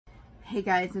Hey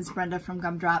guys, it's Brenda from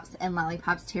Gumdrops and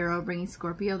Lollipops Tarot, bringing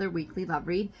Scorpio their weekly love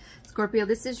read. Scorpio,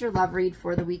 this is your love read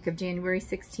for the week of January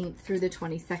 16th through the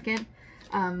 22nd.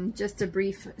 Just a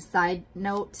brief side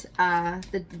note,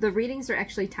 the readings are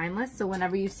actually timeless, so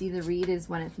whenever you see the read is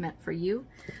when it's meant for you.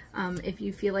 If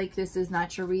you feel like this is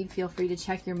not your read, feel free to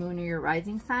check your moon or your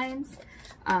rising signs.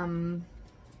 If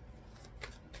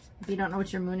you don't know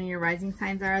what your moon and your rising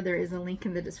signs are, there is a link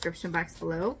in the description box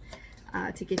below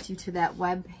to get you to that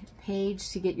web page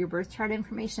to get your birth chart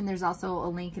information. There's also a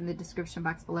link in the description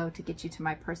box below to get you to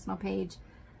my personal page.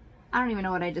 I don't even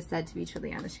know what I just said, to be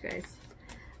truly honest, you guys.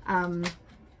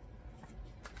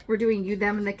 We're doing you,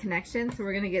 them, and the connection, so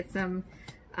we're going to get some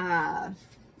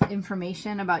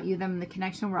information about you, them, and the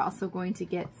connection. We're also going to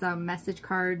get some message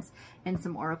cards and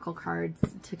some oracle cards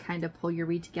to kind of pull your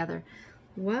read together.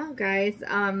 Well, guys,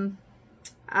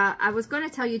 I was going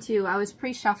to tell you too, I was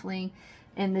pre-shuffling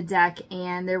in the deck,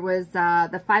 and there was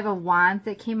the Five of Wands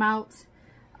that came out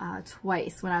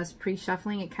twice when I was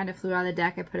pre-shuffling. It kind of flew out of the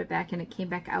deck. I put it back and it came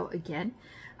back out again.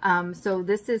 So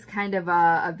this is kind of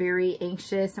a very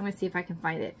anxious, I'm going to see if I can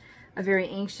find it, a very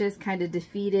anxious, kind of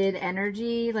defeated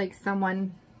energy, like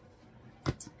someone,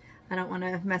 I don't want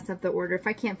to mess up the order. If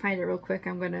I can't find it real quick,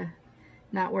 I'm going to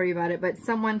not worry about it, but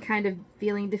someone kind of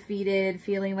feeling defeated,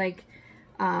 feeling like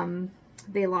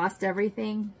they lost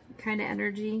everything kind of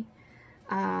energy.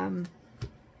 And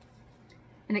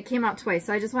it came out twice,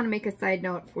 so I just want to make a side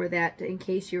note for that in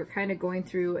case you're kind of going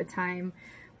through a time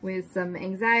with some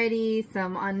anxiety,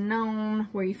 some unknown,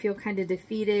 where you feel kind of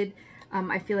defeated.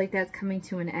 I feel like that's coming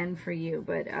to an end for you,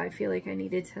 but I feel like I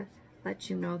needed to let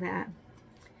you know that.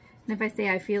 And if I say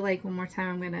I feel like one more time,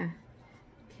 I'm going to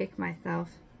kick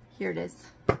myself. Here it is.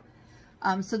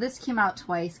 So this came out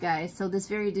twice, guys. So this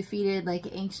very defeated, like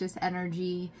anxious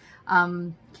energy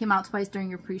came out twice during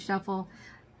your pre-shuffle.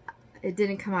 It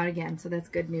didn't come out again, so that's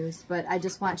good news. But I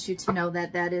just want you to know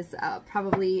that that is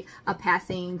probably a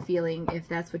passing feeling if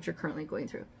that's what you're currently going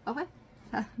through. Okay?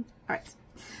 All right.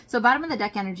 So bottom of the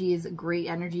deck energy is great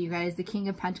energy, you guys. The King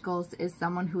of Pentacles is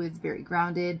someone who is very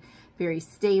grounded, very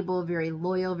stable, very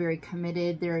loyal, very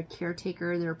committed. They're a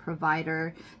caretaker. They're a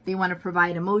provider. They want to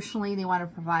provide emotionally. They want to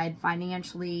provide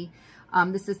financially.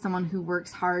 This is someone who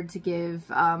works hard to give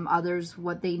others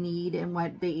what they need and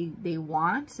what they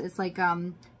want. It's like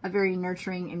a very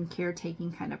nurturing and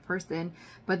caretaking kind of person,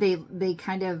 but they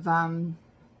kind of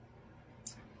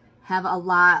have a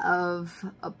lot of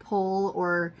a pull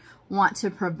or want to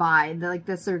provide. Like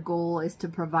that's their goal, is to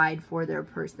provide for their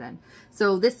person.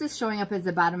 So this is showing up as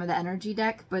the bottom of the energy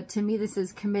deck, but to me this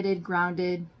is committed,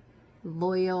 grounded,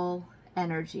 loyal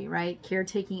energy, right?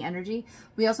 Caretaking energy.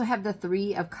 We also have the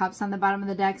Three of Cups on the bottom of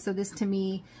the deck. So this to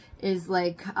me is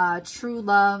like true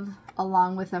love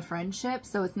along with a friendship.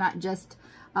 So it's not just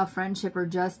a friendship or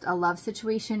just a love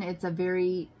situation. It's a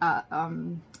very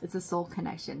it's a soul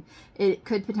connection. It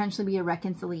could potentially be a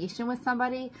reconciliation with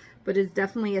somebody, but it's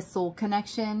definitely a soul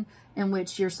connection in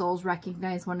which your souls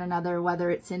recognize one another,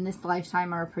 whether it's in this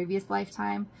lifetime or a previous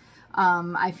lifetime.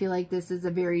 I feel like this is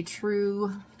a very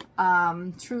true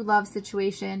love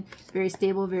situation, very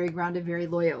stable, very grounded, very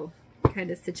loyal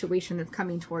kind of situation that's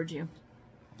coming towards you.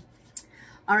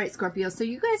 All right, Scorpio, so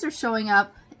you guys are showing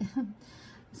up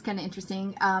it's kind of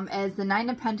interesting, as the Nine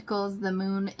of Pentacles, the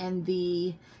Moon, and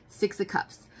the Six of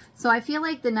Cups. So I feel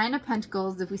like the Nine of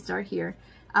Pentacles, if we start here,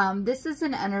 this is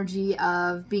an energy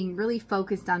of being really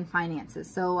focused on finances.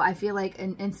 So I feel like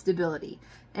an instability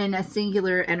and a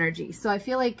singular energy. So I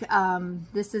feel like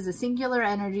this is a singular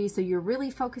energy. So you're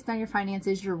really focused on your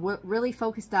finances. You're really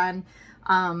focused on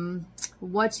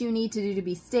what you need to do to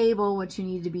be stable, what you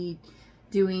need to be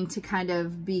doing to kind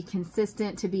of be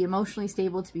consistent, to be emotionally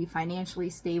stable, to be financially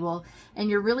stable. And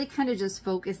you're really kind of just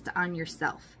focused on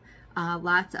yourself.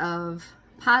 Lots of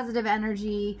positive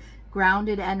energy,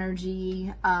 grounded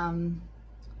energy,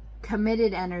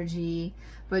 committed energy,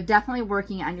 but definitely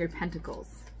working on your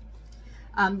pentacles.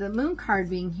 The Moon card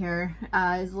being here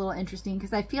is a little interesting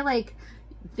because I feel like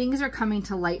things are coming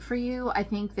to light for you. I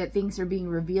think that things are being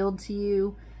revealed to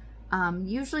you.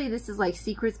 Usually this is like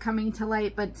secrets coming to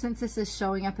light, but since this is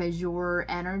showing up as your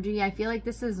energy, I feel like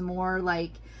this is more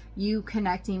like you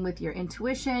connecting with your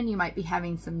intuition. You might be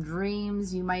having some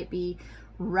dreams. You might be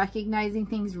recognizing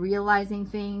things, realizing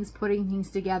things, putting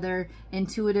things together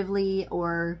intuitively,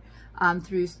 or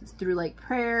through like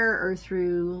prayer or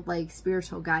through like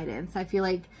spiritual guidance. I feel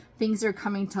like things are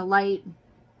coming to light.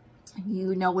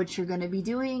 You know what you're going to be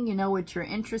doing. You know what you're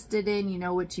interested in. You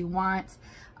know what you want.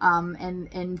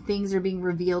 And things are being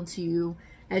revealed to you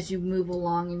as you move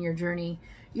along in your journey.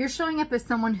 You're showing up as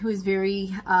someone who is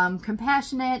very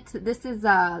compassionate. This is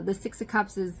the Six of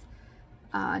Cups is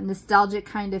nostalgic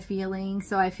kind of feeling.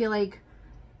 So I feel like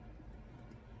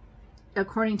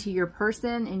according to your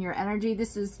person and your energy,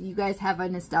 this is, you guys have a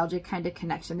nostalgic kind of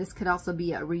connection. This could also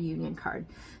be a reunion card.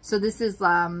 So this is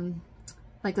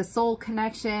like a soul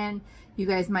connection. You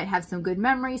guys might have some good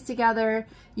memories together.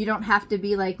 You don't have to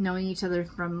be like knowing each other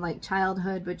from like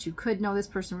childhood, but you could know this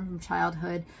person from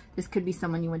childhood. This could be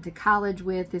someone you went to college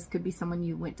with. This could be someone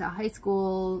you went to high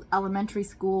school, elementary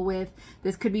school with.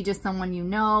 This could be just someone you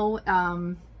know.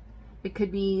 It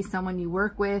could be someone you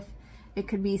work with. It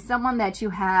could be someone that you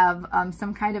have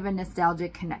some kind of a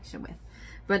nostalgic connection with.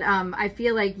 But I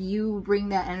feel like you bring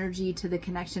that energy to the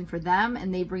connection for them,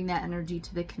 and they bring that energy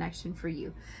to the connection for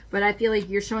you. But I feel like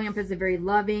you're showing up as a very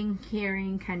loving,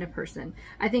 caring kind of person.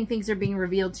 I think things are being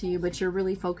revealed to you, but you're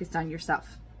really focused on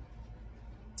yourself.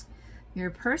 Your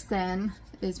person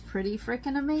is pretty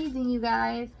freaking amazing, you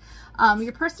guys.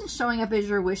 Your person's showing up as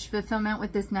your wish fulfillment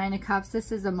with this Nine of Cups.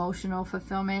 This is emotional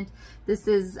fulfillment. This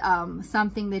is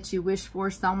something that you wish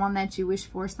for, someone that you wish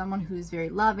for, someone who's very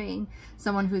loving,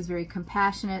 someone who's very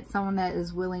compassionate, someone that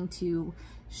is willing to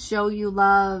show you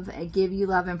love, give you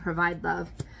love, and provide love.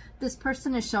 This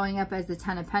person is showing up as the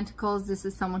Ten of Pentacles. This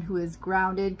is someone who is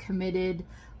grounded, committed,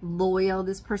 loyal.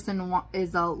 This person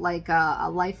is like a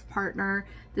life partner.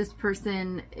 This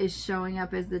person is showing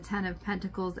up as the Ten of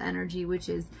Pentacles energy, which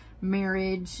is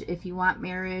marriage, if you want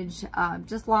marriage,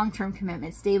 just long-term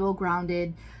commitment, stable,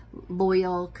 grounded,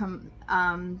 loyal,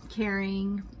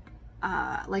 caring,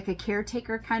 like a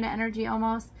caretaker kind of energy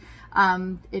almost.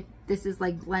 This is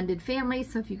like blended family,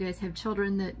 so if you guys have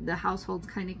children, the households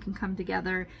kind of can come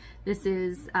together. This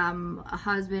is a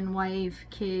husband, wife,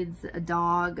 kids, a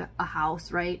dog, a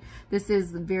house, right? This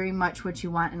is very much what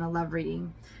you want in a love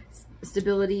reading.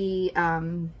 Stability,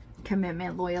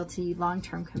 commitment, loyalty,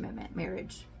 long-term commitment,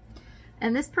 marriage.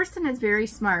 And this person is very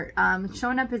smart,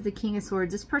 showing up as the King of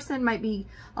Swords. This person might be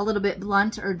a little bit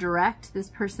blunt or direct. This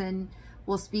person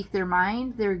will speak their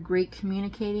mind. They're great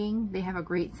communicating. They have a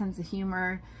great sense of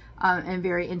humor, and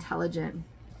very intelligent.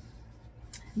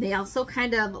 They also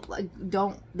kind of like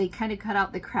they kind of cut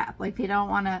out the crap. Like they don't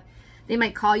want to, they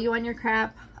might call you on your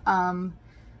crap.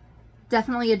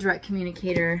 Definitely a direct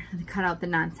communicator. Cut out the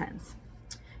nonsense.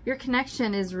 Your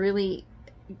connection is really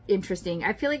interesting.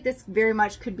 I feel like this very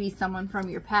much could be someone from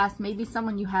your past, maybe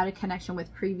someone you had a connection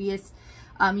with previous.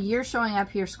 You're showing up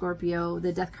here, Scorpio.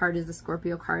 The Death card is a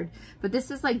Scorpio card, but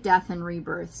this is like death and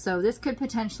rebirth. So this could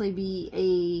potentially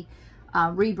be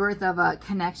a rebirth of a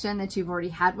connection that you've already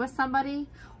had with somebody,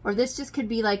 or this just could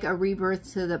be like a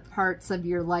rebirth to the parts of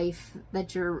your life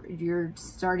that you're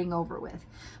starting over with,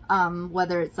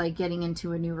 whether it's like getting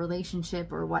into a new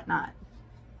relationship or whatnot.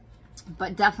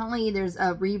 But definitely there's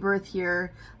a rebirth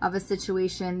here of a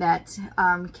situation that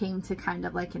came to kind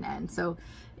of like an end. So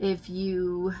if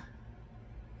you,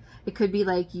 it could be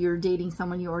like you're dating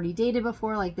someone you already dated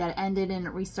before, like that ended and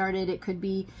it restarted. It could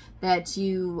be that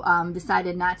you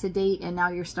decided not to date and now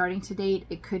you're starting to date.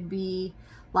 It could be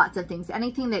lots of things.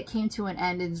 Anything that came to an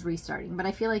end is restarting. But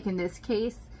I feel like in this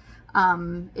case,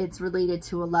 it's related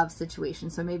to a love situation.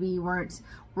 So maybe you weren't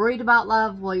worried about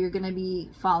love. Well, you're going to be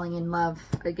falling in love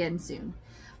again soon.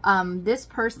 This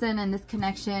person and this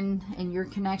connection and your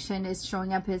connection is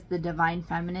showing up as the Divine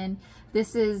Feminine.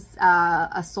 This is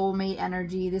a soulmate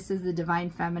energy. This is the Divine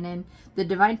Feminine. The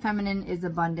Divine Feminine is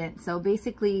abundant. So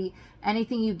basically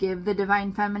anything you give the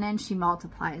Divine Feminine, she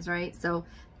multiplies, right? So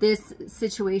this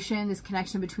situation, this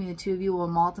connection between the two of you will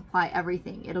multiply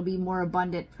everything. It'll be more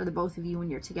abundant for the both of you when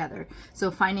you're together.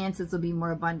 So finances will be more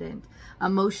abundant.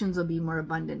 Emotions will be more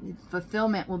abundant.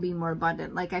 Fulfillment will be more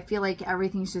abundant. Like I feel like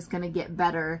everything's just going to get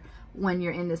better when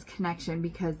you're in this connection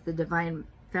because the Divine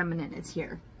Feminine is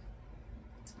here.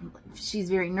 She's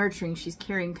very nurturing. She's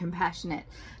caring, compassionate.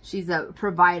 She's a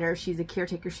provider. She's a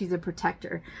caretaker. She's a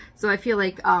protector. So I feel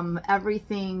like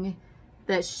everything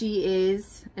that she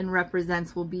is and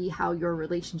represents will be how your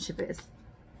relationship is.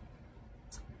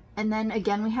 And then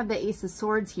again, we have the Ace of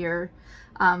Swords here,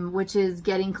 which is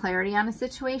getting clarity on a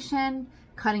situation,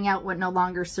 cutting out what no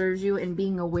longer serves you, and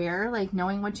being aware, like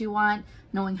knowing what you want,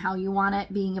 knowing how you want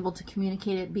it, being able to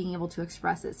communicate it, being able to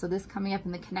express it. So this coming up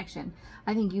in the connection,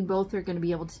 I think you both are going to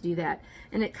be able to do that.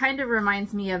 And it kind of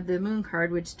reminds me of the Moon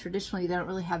card, which traditionally they don't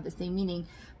really have the same meaning,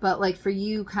 but like for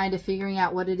you kind of figuring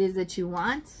out what it is that you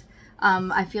want.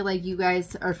 I feel like you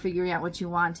guys are figuring out what you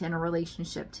want in a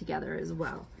relationship together as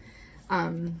well.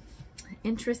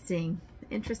 Interesting.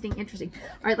 Interesting.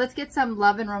 All right, let's get some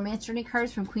love and romance journey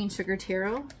cards from Queen Sugar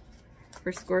Tarot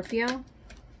for Scorpio.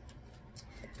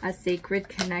 A sacred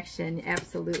connection,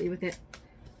 absolutely, with it.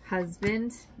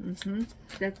 Husband.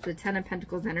 That's the Ten of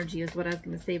Pentacles energy is what I was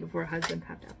going to say before husband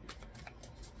popped up.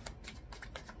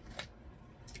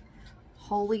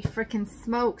 Holy freaking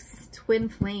smokes. Twin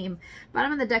flame.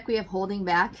 Bottom of the deck we have holding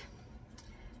back.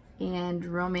 And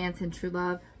romance and true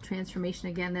love. Transformation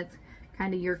again. That's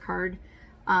kind of your card.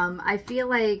 I feel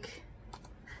like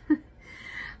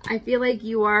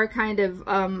you are kind of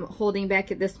holding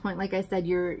back at this point. Like I said,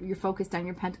 you're focused on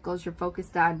your pentacles. You're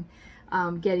focused on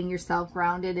getting yourself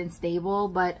grounded and stable.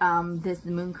 But the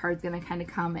moon card is going to kind of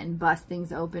come and bust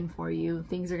things open for you.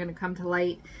 Things are going to come to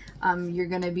light. You're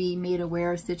going to be made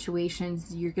aware of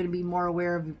situations. You're going to be more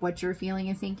aware of what you're feeling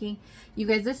and thinking. You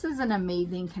guys, this is an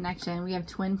amazing connection. We have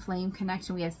twin flame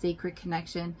connection. We have sacred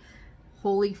connection.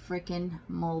 Holy frickin'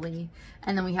 moly.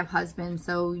 And then we have husband.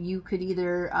 So you could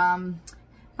either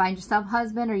find yourself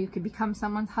husband or you could become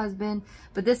someone's husband.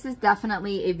 But this is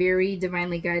definitely a very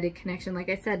divinely guided connection. Like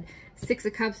I said, 6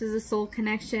 of Cups is a soul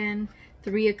connection.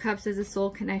 3 of Cups is a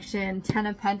soul connection. 10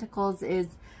 of Pentacles is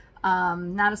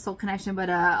not a soul connection, but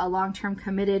a long-term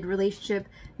committed relationship.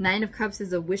 9 of Cups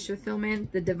is a wish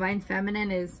fulfillment. The divine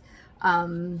feminine is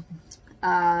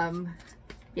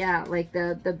yeah, like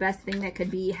the best thing that could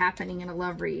be happening in a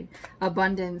love read.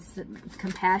 Abundance,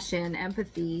 compassion,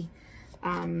 empathy,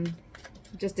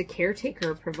 just a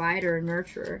caretaker, provider,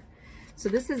 nurturer. So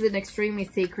this is an extremely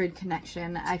sacred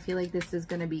connection. I feel like this is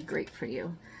going to be great for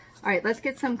you. All right, let's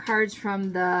get some cards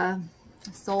from the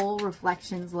Soul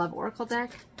Reflections Love Oracle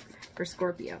deck for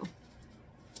Scorpio.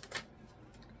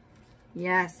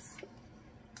 Yes.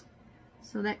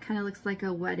 So that kind of looks like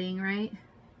a wedding, right?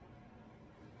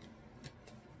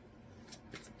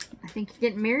 I think you're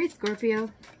getting married,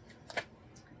 Scorpio.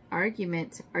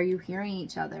 Argument. Are you hearing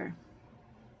each other?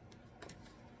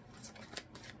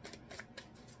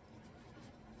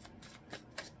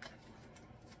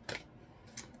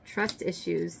 Trust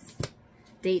issues.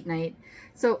 Date night.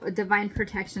 So divine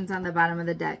protections on the bottom of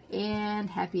the deck and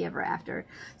happy ever after.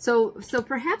 So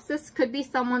perhaps this could be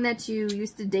someone that you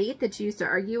used to date, that you used to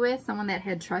argue with, someone that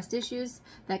had trust issues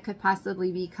that could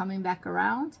possibly be coming back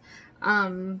around.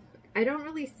 I don't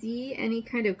really see any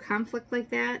kind of conflict like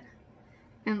that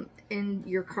in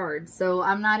your cards, so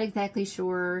I'm not exactly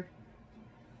sure.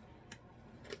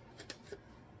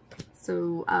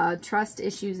 So trust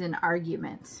issues and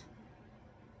argument.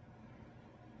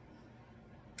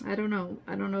 I don't know.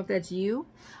 I don't know if that's you.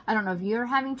 I don't know if you're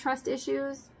having trust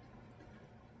issues.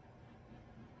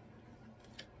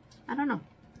 I don't know.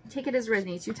 Take it as it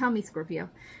resonates. You tell me, Scorpio.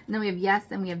 And then we have yes,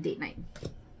 and we have date night.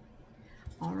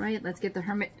 All right, let's get the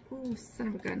Hermit. Ooh, son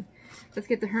of a gun. Let's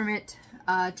get the Hermit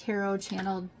tarot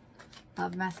channeled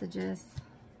love messages.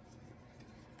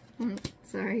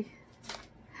 Sorry.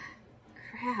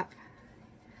 Crap.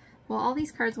 Well, all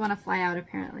these cards want to fly out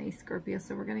apparently, Scorpio,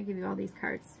 so we're going to give you all these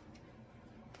cards.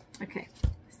 Okay,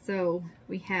 so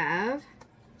we have,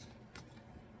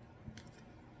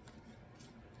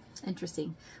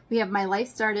 interesting. We have my life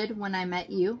started when I met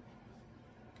you.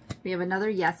 We have another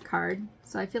yes card.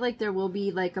 So I feel like there will be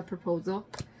like a proposal.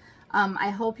 I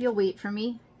hope you'll wait for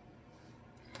me.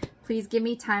 Please give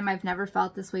me time. I've never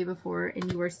felt this way before,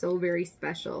 and you are so very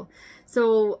special.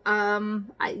 So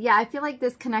yeah, I feel like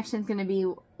this connection is going to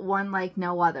be one like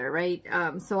no other, right?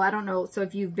 So I don't know. So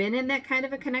if you've been in that kind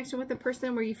of a connection with a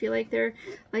person where you feel like they're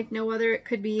like no other, it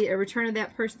could be a return of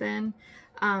that person,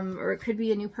 or it could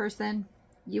be a new person.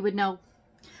 You would know.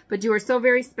 But you are so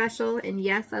very special. And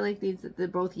yes, I like these. They're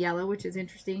both yellow, which is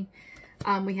interesting.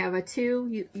 We have a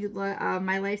 2.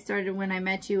 My life started when I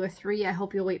met you. A 3. I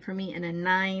hope you'll wait for me. And a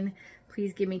 9.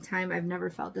 Please give me time. I've never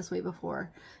felt this way before.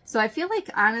 So I feel like,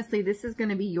 honestly, this is going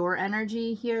to be your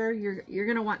energy here. You're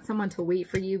going to want someone to wait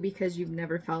for you because you've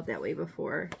never felt that way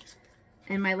before.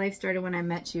 And my life started when I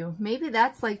met you. Maybe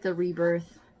that's like the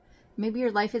rebirth. Maybe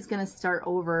your life is going to start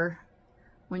over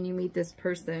when you meet this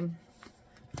person.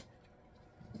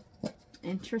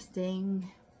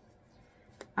 Interesting.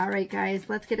 All right, guys,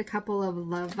 let's get a couple of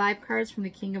love vibe cards from the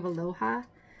King of Aloha.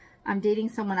 I'm dating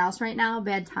someone else right now.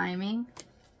 Bad timing.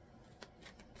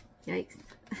 Yikes.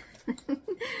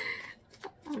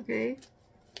 Okay.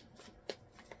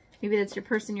 Maybe that's your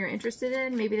person you're interested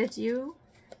in. Maybe that's you.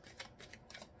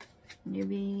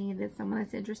 Maybe that's someone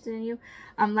that's interested in you.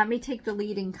 Let me take the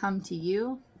lead and come to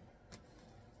you.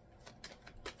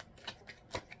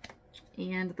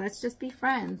 And let's just be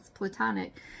friends.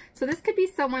 Platonic. So this could be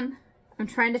someone... I'm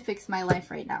trying to fix my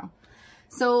life right now.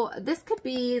 So this could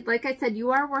be, like I said, you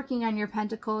are working on your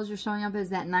pentacles. You're showing up as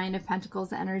that 9 of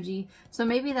Pentacles energy. So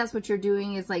maybe that's what you're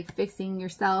doing, is like fixing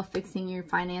yourself, fixing your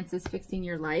finances, fixing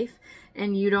your life.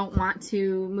 And you don't want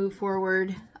to move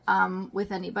forward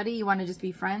with anybody. You want to just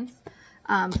be friends,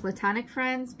 platonic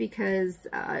friends, because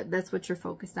that's what you're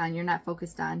focused on. You're not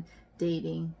focused on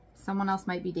dating. Someone else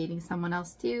might be dating someone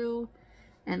else too.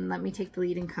 And let me take the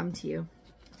lead and come to you.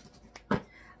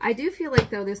 I do feel like,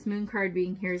 though, this moon card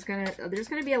being here is there's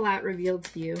gonna be a lot revealed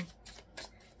to you.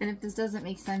 And if this doesn't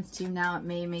make sense to you now, it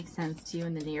may make sense to you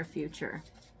in the near future.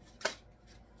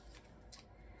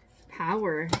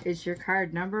 Power is your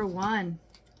card number 1.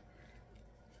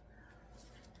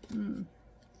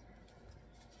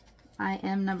 I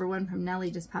am number 1 from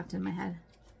Nelly just popped in my head.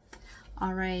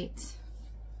 All right.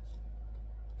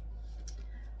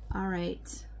 All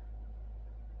right.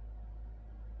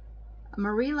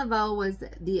 Marie Laveau was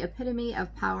the epitome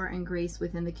of power and grace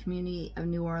within the community of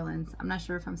New Orleans. I'm not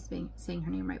sure if I'm saying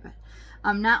her name right, but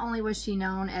not only was she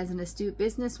known as an astute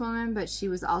businesswoman, but she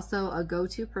was also a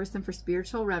go-to person for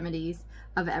spiritual remedies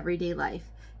of everyday life.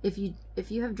 If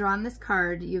you have drawn this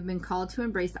card, you've been called to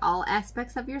embrace all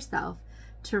aspects of yourself,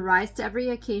 to rise to every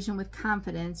occasion with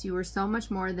confidence. You are so much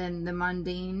more than the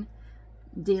mundane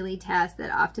daily tasks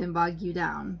that often bog you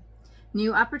down.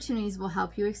 New opportunities will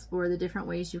help you explore the different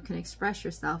ways you can express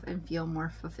yourself and feel more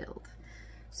fulfilled.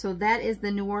 So that is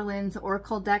the New Orleans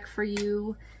Oracle deck for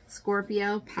you,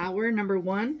 Scorpio. Power number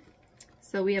 1.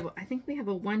 So we have, I think we have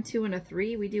a 1, 2, and a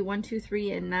 3. We do 1, 2,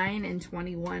 3, and 9 and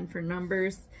 21 for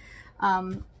numbers.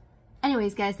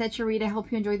 Anyways, guys, that's your read. I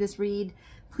hope you enjoyed this read.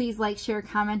 Please like, share,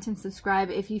 comment, and subscribe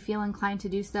if you feel inclined to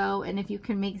do so. And if you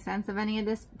can make sense of any of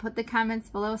this, put the comments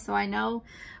below so I know.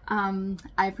 I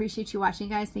appreciate you watching,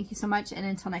 guys. Thank you so much. And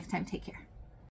until next time, take care.